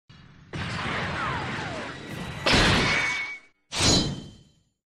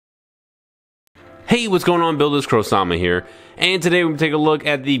Hey, what's going on? Builders Krowcast here, and today we're going to take a look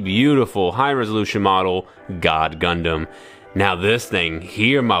at the beautiful high-resolution model God Gundam. Now this thing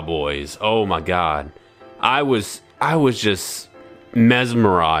here, my boys, oh my god, I was just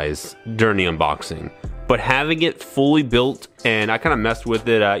mesmerized during the unboxing. But having it fully built, and I kind of messed with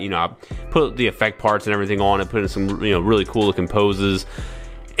it, I put the effect parts and everything on it, put in some really cool looking poses.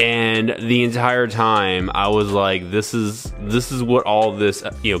 And the entire time I was like, this is what all this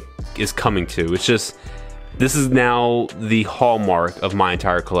is coming to. It's just, this is now the hallmark of my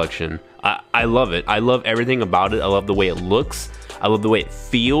entire collection. I love it. I love everything about it. I love the way it looks. I love the way it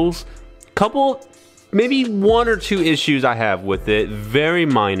feels. Maybe one or two issues I have with it, very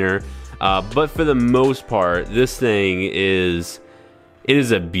minor, but for the most part, this thing is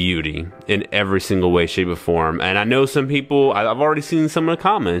a beauty in every single way, shape, or form. And I know some people, I've already seen some of the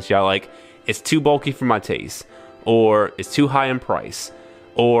comments, y'all like, it's too bulky for my taste, or it's too high in price,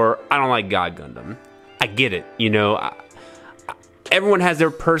 or I don't like God Gundam. I get it, everyone has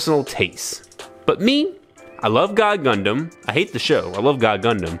their personal tastes. But me, I love God Gundam. I hate the show. I love God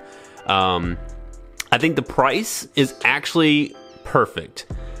Gundam. I think the price is actually perfect.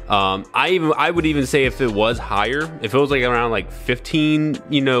 I would even say if it was higher, if it was like around like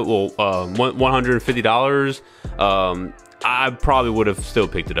 $150, I probably would have still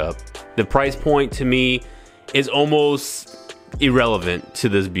picked it up. The price point to me is almost irrelevant to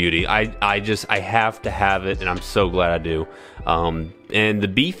this beauty. I have to have it, and I'm so glad I do. And the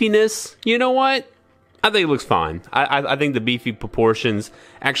beefiness, you know what? I think it looks fine. I think the beefy proportions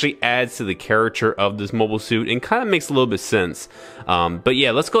actually adds to the character of this mobile suit and kind of makes a little bit sense. But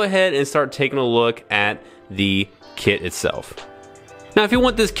yeah, let's go ahead and start taking a look at the kit itself. Now, if you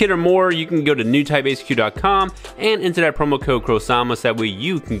want this kit or more, you can go to newtypehq.com and enter that promo code Krowcast, so that way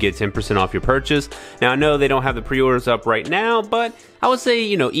you can get 10% off your purchase. Now, I know they don't have the pre-orders up right now, but I would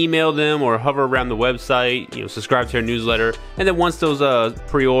say, email them or hover around the website, subscribe to their newsletter, and then once those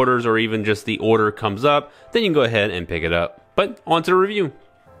pre-orders or even just the order comes up, then you can go ahead and pick it up. But on to the review.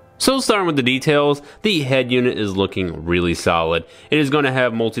 So starting with the details, the head unit is looking really solid. It is going to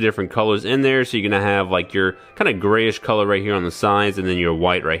have different colors in there, so you're going to have like your kind of grayish color right here on the sides, and then your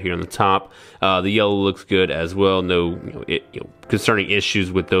white right here on the top. The yellow looks good as well. No concerning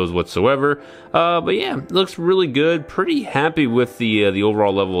issues with those whatsoever. But yeah, it looks really good. Pretty happy with the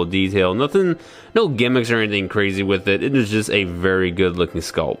overall level of detail. No gimmicks or anything crazy with it. It is just a very good looking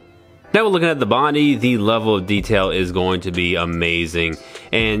sculpt. Now we're looking at the body, the level of detail is going to be amazing.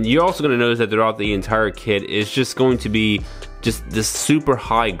 And you're also going to notice that throughout the entire kit is just going to be just this super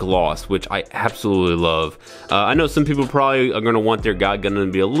high gloss, which I absolutely love. I know some people probably are going to want their God Gundam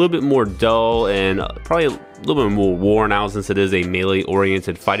to be a little bit more dull and probably a little bit more worn out, since it is a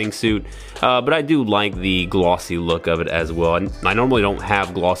melee-oriented fighting suit. But I do like the glossy look of it as well. I normally don't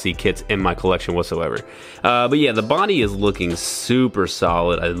have glossy kits in my collection whatsoever. But yeah, the body is looking super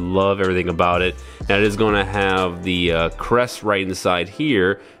solid. I love everything about it. Now it is going to have the crest right inside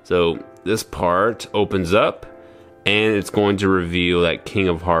here. So this part opens up, and it's going to reveal that King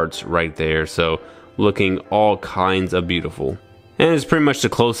of Hearts right there. So looking all kinds of beautiful. And it's pretty much the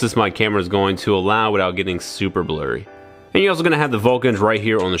closest my camera is going to allow without getting super blurry. And you're also going to have the Vulcans right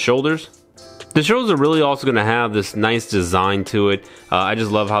here on the shoulders. The shoulders are really also going to have this nice design to it. I just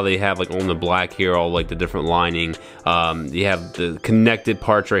love how they have like on the black here, all like the different lining. You have the connected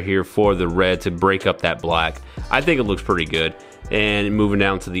parts right here for the red to break up that black. I think it looks pretty good. And moving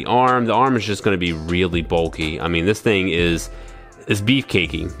down to the arm is just going to be really bulky. I mean, this thing is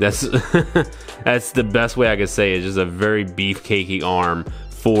beefcakey. That's the best way I could say it. It's just a very beefcakey arm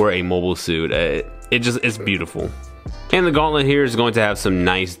for a mobile suit. It's beautiful. And the gauntlet here is going to have some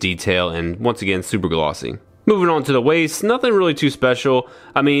nice detail and once again super glossy. Moving on to the waist, nothing really too special.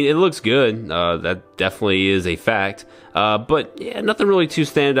 I mean, it looks good. That definitely is a fact. But yeah, nothing really too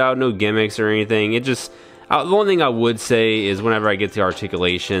stand out. No gimmicks or anything. It just. The one thing I would say is whenever I get to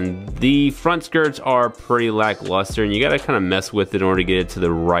articulation, the front skirts are pretty lackluster, and you gotta kind of mess with it in order to get it to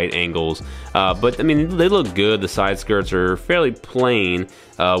the right angles. But I mean, they look good. The side skirts are fairly plain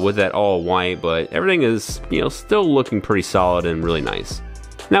with that all white, but everything is still looking pretty solid and really nice.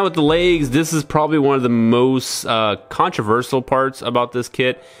 Now with the legs, this is probably one of the most controversial parts about this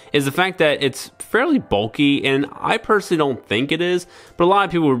kit, is the fact that it's fairly bulky, and I personally don't think it is, but a lot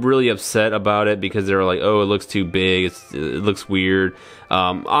of people were really upset about it because they were like, oh, it looks too big, it looks weird.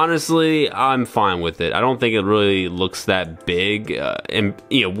 Honestly, I'm fine with it. I don't think it really looks that big, and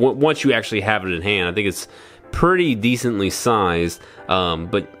once you actually have it in hand, I think it's pretty decently sized.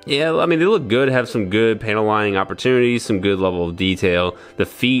 But yeah, I mean, they look good, have some good panel lining opportunities, some good level of detail. The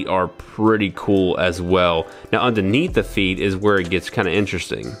feet are pretty cool as well. Now underneath the feet is where it gets kind of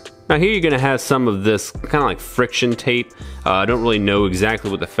interesting. Now here you're going to have some of this kind of like friction tape. I don't really know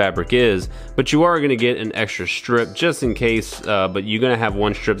exactly what the fabric is, but you are going to get an extra strip just in case, but you're going to have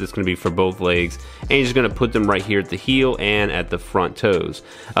one strip that's going to be for both legs, and you're just going to put them right here at the heel and at the front toes.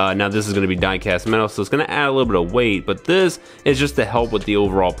 Now this is going to be die cast metal, so it's going to add a little bit of weight, but this is just to help with the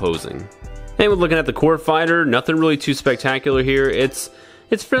overall posing. And we're looking at the core fighter, nothing really too spectacular here. It's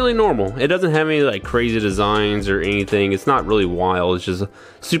fairly normal. It doesn't have any like crazy designs or anything. It's not really wild. It's just a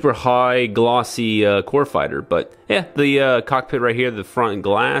super high glossy core fighter. But yeah, the cockpit right here, the front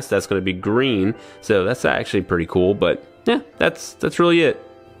glass, that's going to be green. So that's actually pretty cool. But yeah, that's really it.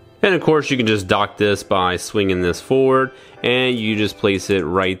 And of course you can just dock this by swinging this forward, and you just place it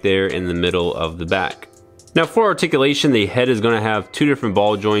right there in the middle of the back. Now for articulation, the head is going to have two different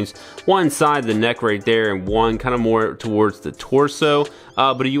ball joints, one side the neck right there and one kind of more towards the torso,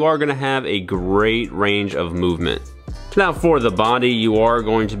 but you are going to have a great range of movement. Now for the body, you are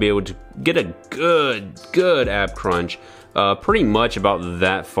going to be able to get a good ab crunch, pretty much about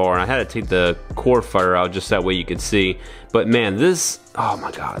that far. I had to take the core fighter out just that way you could see, but man, this, oh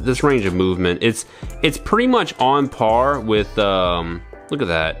my god, this range of movement, it's pretty much on par with, look at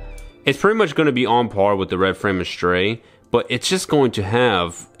that. It's pretty much going to be on par with the Red Frame and Stray, but it's just going to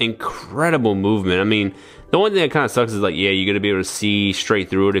have incredible movement. I mean, the one thing that kind of sucks is like, yeah, you're going to be able to see straight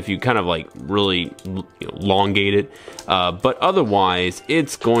through it if you kind of like really elongate it. But otherwise,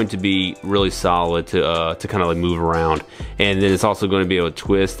 it's going to be really solid to kind of like move around. And then it's also going to be able to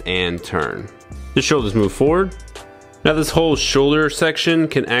twist and turn. The shoulders move forward. Now this whole shoulder section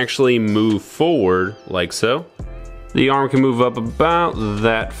can actually move forward like so. The arm can move up about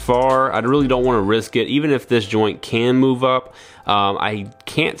that far. I really don't want to risk it, even if this joint can move up. I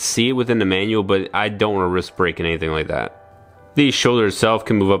can't see it within the manual, but I don't want to risk breaking anything like that. The shoulder itself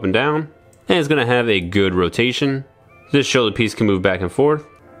can move up and down, and it's going to have a good rotation. This shoulder piece can move back and forth.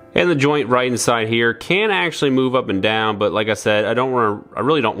 And the joint right inside here can actually move up and down, but like I said, I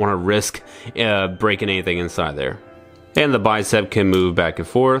really don't want to risk breaking anything inside there. And the bicep can move back and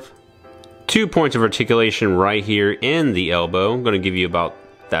forth. 2 points of articulation right here in the elbow. I'm going to give you about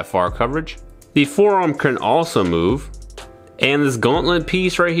that far coverage. The forearm can also move. And this gauntlet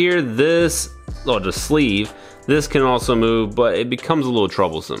piece right here, this, well, the sleeve, this can also move, but it becomes a little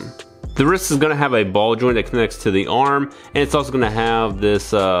troublesome. The wrist is going to have a ball joint that connects to the arm, and it's also going to have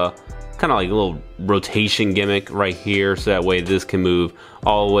this kind of like a little rotation gimmick right here, so that way this can move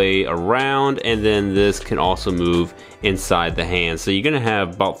all the way around, and then this can also move inside the hand. So you're going to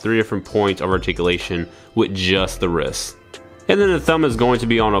have about 3 different points of articulation with just the wrist. And then the thumb is going to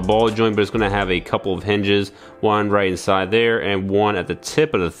be on a ball joint, but it's going to have a couple of hinges, one right inside there and one at the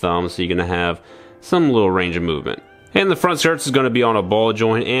tip of the thumb, so you're going to have some little range of movement. And the front skirts is going to be on a ball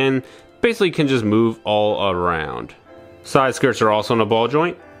joint and basically can just move all around. Side skirts are also on a ball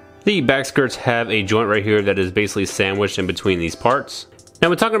joint. The back skirts have a joint right here that is basically sandwiched in between these parts. Now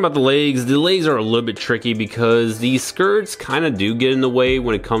we're talking about the legs are a little bit tricky because these skirts kind of do get in the way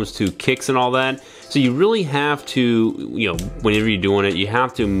when it comes to kicks and all that. So you really have to, whenever you're doing it, you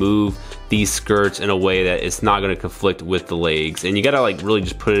have to move these skirts in a way that it's not going to conflict with the legs. And you got to like really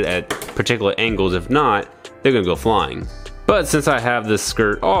just put it at particular angles. If not, they're going to go flying. But since I have this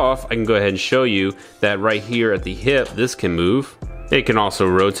skirt off, I can go ahead and show you that right here at the hip, this can move. It can also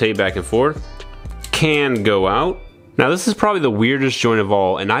rotate back and forth, can go out. Now this is probably the weirdest joint of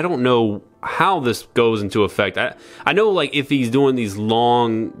all, and I don't know how this goes into effect. I know like if he's doing these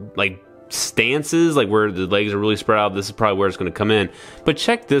long like stances, like where the legs are really spread out, this is probably where it's going to come in. But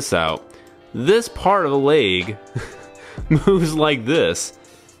check this out. This part of the leg moves like this.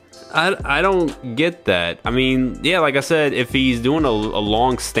 I don't get that. I mean, yeah, like I said, if he's doing a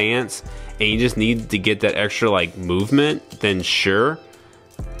long stance and you just need to get that extra like movement, then sure.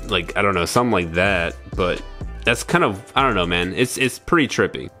 Like, I don't know, something like that. But that's kind of, I don't know, man. It's pretty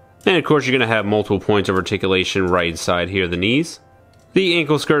trippy. And of course, you're going to have multiple points of articulation right inside here, the knees. The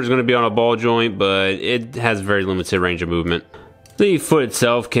ankle skirt is going to be on a ball joint, but it has very limited range of movement. The foot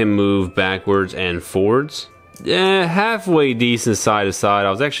itself can move backwards and forwards. Halfway decent side to side.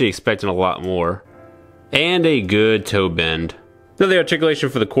 I was actually expecting a lot more. And a good toe bend. Now the articulation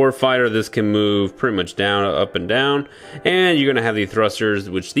for the core fighter, this can move pretty much down, up and down. And you're going to have the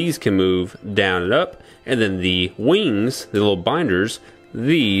thrusters, which these can move down and up. And then the wings, the little binders,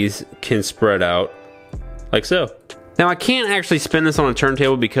 these can spread out like so. Now I can't actually spin this on a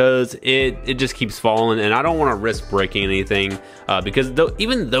turntable because it just keeps falling, and I don't want to risk breaking anything because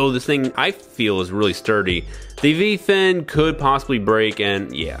even though this thing I feel is really sturdy, the V-fin could possibly break,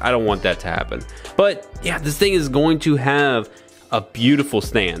 and yeah, I don't want that to happen. But yeah, this thing is going to have a beautiful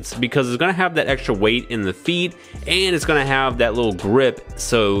stance because it's going to have that extra weight in the feet, and it's going to have that little grip.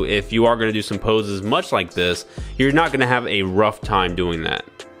 So if you are going to do some poses much like this, you're not going to have a rough time doing that.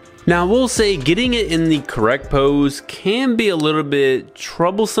 Now, I will say getting it in the correct pose can be a little bit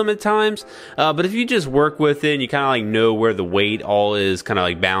troublesome at times, but if you just work with it and you kind of like know where the weight all is kind of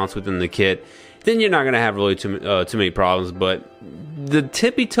like balanced within the kit, then you're not going to have really too many problems. But the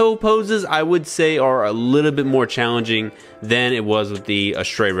tippy toe poses, I would say, are a little bit more challenging than it was with the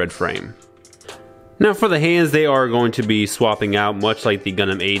Astray Red frame. Now for the hands, they are going to be swapping out much like the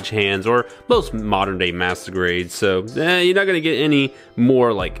Gundam Age hands or most modern day master grades. So you're not going to get any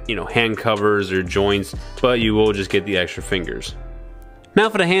more like, you know, hand covers or joints, but you will just get the extra fingers. Now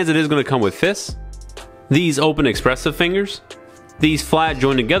for the hands, it is going to come with fists, these open expressive fingers, these flat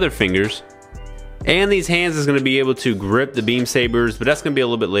joined together fingers, and these hands is going to be able to grip the beam sabers, but that's going to be a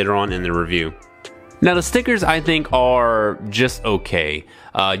little bit later on in the review. Now the stickers I think are just okay.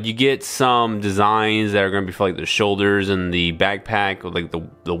 You get some designs that are going to be for like the shoulders and the backpack, or like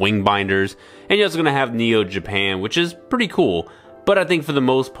the wing binders, and you're also going to have Neo Japan, which is pretty cool. But I think for the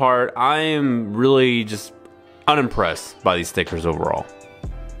most part, I am really just unimpressed by these stickers overall.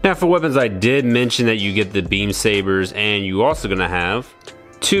 Now for weapons, I did mention that you get the beam sabers, and you're also going to have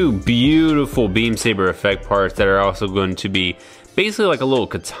two beautiful beam saber effect parts that are also going to be basically like a little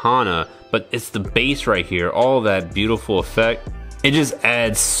katana, but it's the base right here, all that beautiful effect. It just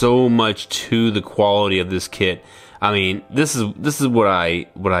adds so much to the quality of this kit. I mean, this is what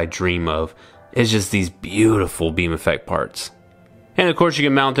I dream of. It's just these beautiful beam effect parts. And of course you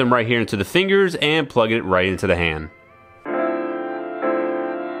can mount them right here into the fingers and plug it right into the hand.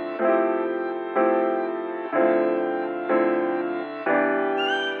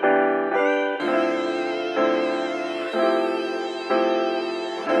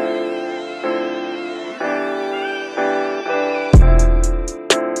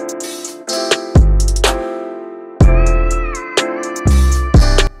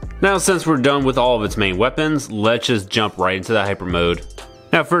 Now since we're done with all of its main weapons, let's just jump right into the hyper mode.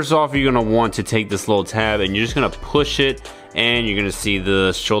 Now first off, you're going to want to take this little tab and you're just going to push it, and you're going to see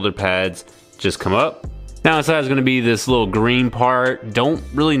the shoulder pads just come up. Now inside is going to be this little green part. Don't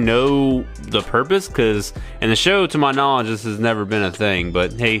really know the purpose because in the show, to my knowledge, this has never been a thing,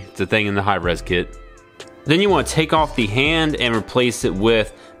 but hey, it's a thing in the high-res kit. Then you want to take off the hand and replace it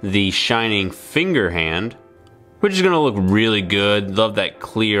with the shining finger hand, which is going to look really good. Love that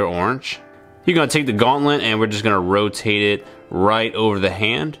clear orange. You're going to take the gauntlet and we're just going to rotate it right over the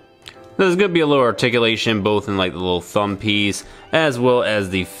hand. There's going to be a little articulation both in like the little thumb piece as well as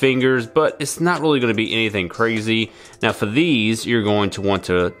the fingers, but it's not really going to be anything crazy. Now for these, you're going to want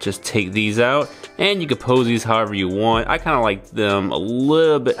to just take these out, and you can pose these however you want. I kind of like them a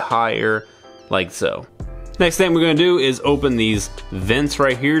little bit higher, like so. Next thing we're going to do is open these vents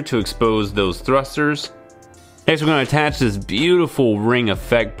right here to expose those thrusters. Next, we're going to attach this beautiful ring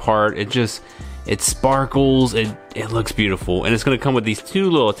effect part. It sparkles, it looks beautiful, and it's going to come with these two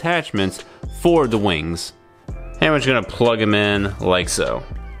little attachments for the wings. And we're just going to plug them in like so.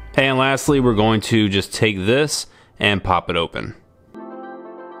 And lastly, we're going to just take this and pop it open.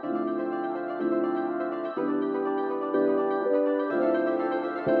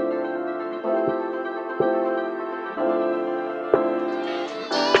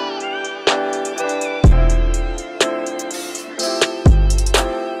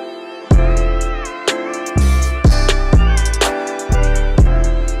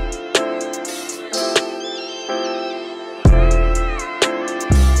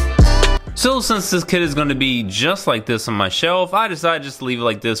 So since this kit is going to be just like this on my shelf, I decided just to leave it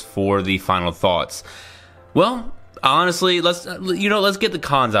like this for the final thoughts. Well, honestly, let's get the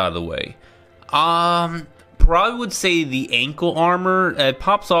cons out of the way. Probably would say the ankle armor, it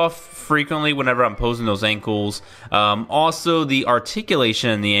pops off frequently whenever I'm posing those ankles. Also, the articulation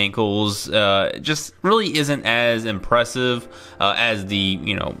in the ankles just really isn't as impressive as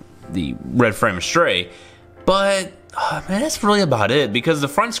the red frame Astray. But man, that's really about it, because the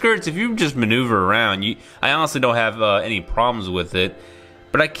front skirts, if you just maneuver around, I honestly don't have any problems with it.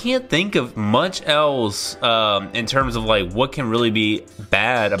 But I can't think of much else in terms of like what can really be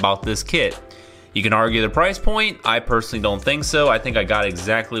bad about this kit. You can argue the price point. I personally don't think so. I think I got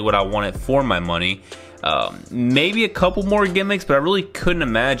exactly what I wanted for my money. Maybe a couple more gimmicks, but I really couldn't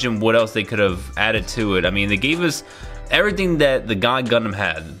imagine what else they could have added to it. I mean, they gave us everything that the God Gundam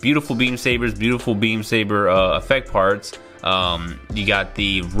had. Beautiful beam sabers, beautiful beam saber effect parts. You got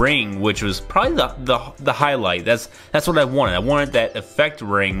the ring, which was probably the highlight. That's what I wanted. I wanted that effect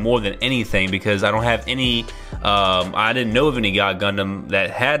ring more than anything, because I don't have any, I didn't know of any God Gundam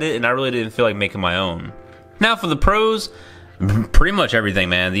that had it, and I really didn't feel like making my own. Now for the pros, Pretty much everything,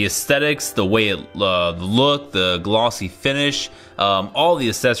 man. The aesthetics, the way it, the look, the glossy finish, all the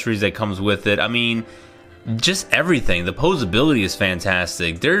accessories that comes with it. I mean, just everything. The posability is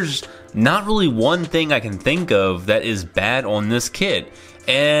fantastic. There's not really one thing I can think of that is bad on this kit,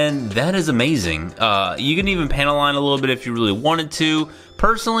 and that is amazing. You can even panel line a little bit if you really wanted to.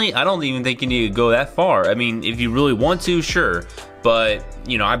 Personally, I don't even think you need to go that far. I mean, if you really want to, sure. But,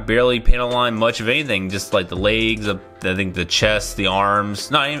 you know, I barely panel line much of anything, just like the legs, I think the chest, the arms.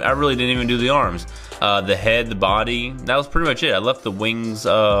 No, I really didn't even do the arms. The head, the body, that was pretty much it. I left the wings,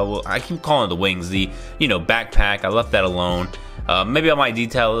 well, I keep calling it the wings, the, you know, backpack, I left that alone. Maybe I might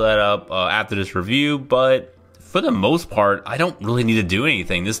detail that up after this review, but for the most part, I don't really need to do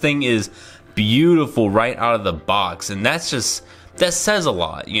anything. This thing is beautiful right out of the box, and that says a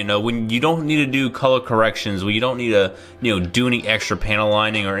lot, you know, when you don't need to do color corrections, when you don't need to, you know, do any extra panel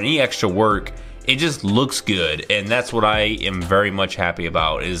lining or any extra work. It just looks good, and that's what I am very much happy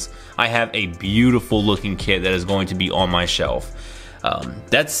about, is I have a beautiful looking kit that is going to be on my shelf.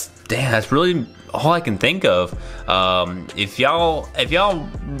 That's really all I can think of. If y'all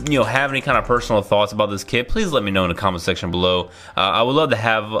you know, have any kind of personal thoughts about this kit, please let me know in the comment section below. I would love to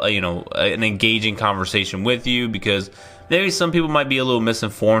have you know, an engaging conversation with you, because maybe some people might be a little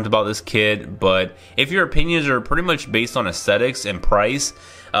misinformed about this kit, but if your opinions are pretty much based on aesthetics and price,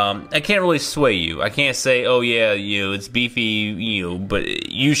 I can't really sway you. I can't say, oh yeah, you know, it's beefy, you know, but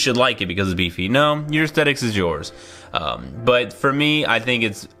you should like it because it's beefy. No, your aesthetics is yours. But for me, I think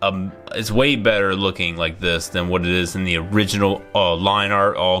it's way better looking like this than what it is in the original line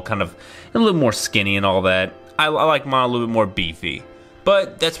art, all kind of a little more skinny and all that. I like mine a little bit more beefy.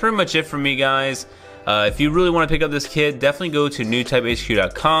 But that's pretty much it for me, guys. If you really want to pick up this kit, definitely go to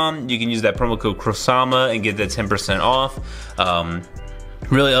newtypehq.com. You can use that promo code KROSAMA and get that 10% off.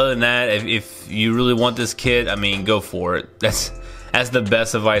 Really, other than that, if you really want this kit, I mean, go for it. That's the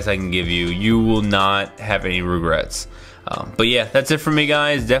best advice I can give you. You will not have any regrets. But yeah, that's it for me,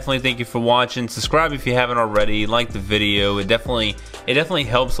 guys. Definitely thank you for watching. Subscribe if you haven't already. Like the video. It definitely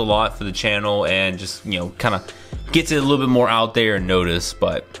helps a lot for the channel, and just, you know, kind of gets it a little bit more out there and noticed.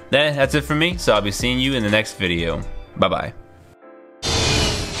 But that's it for me. So I'll be seeing you in the next video. Bye bye.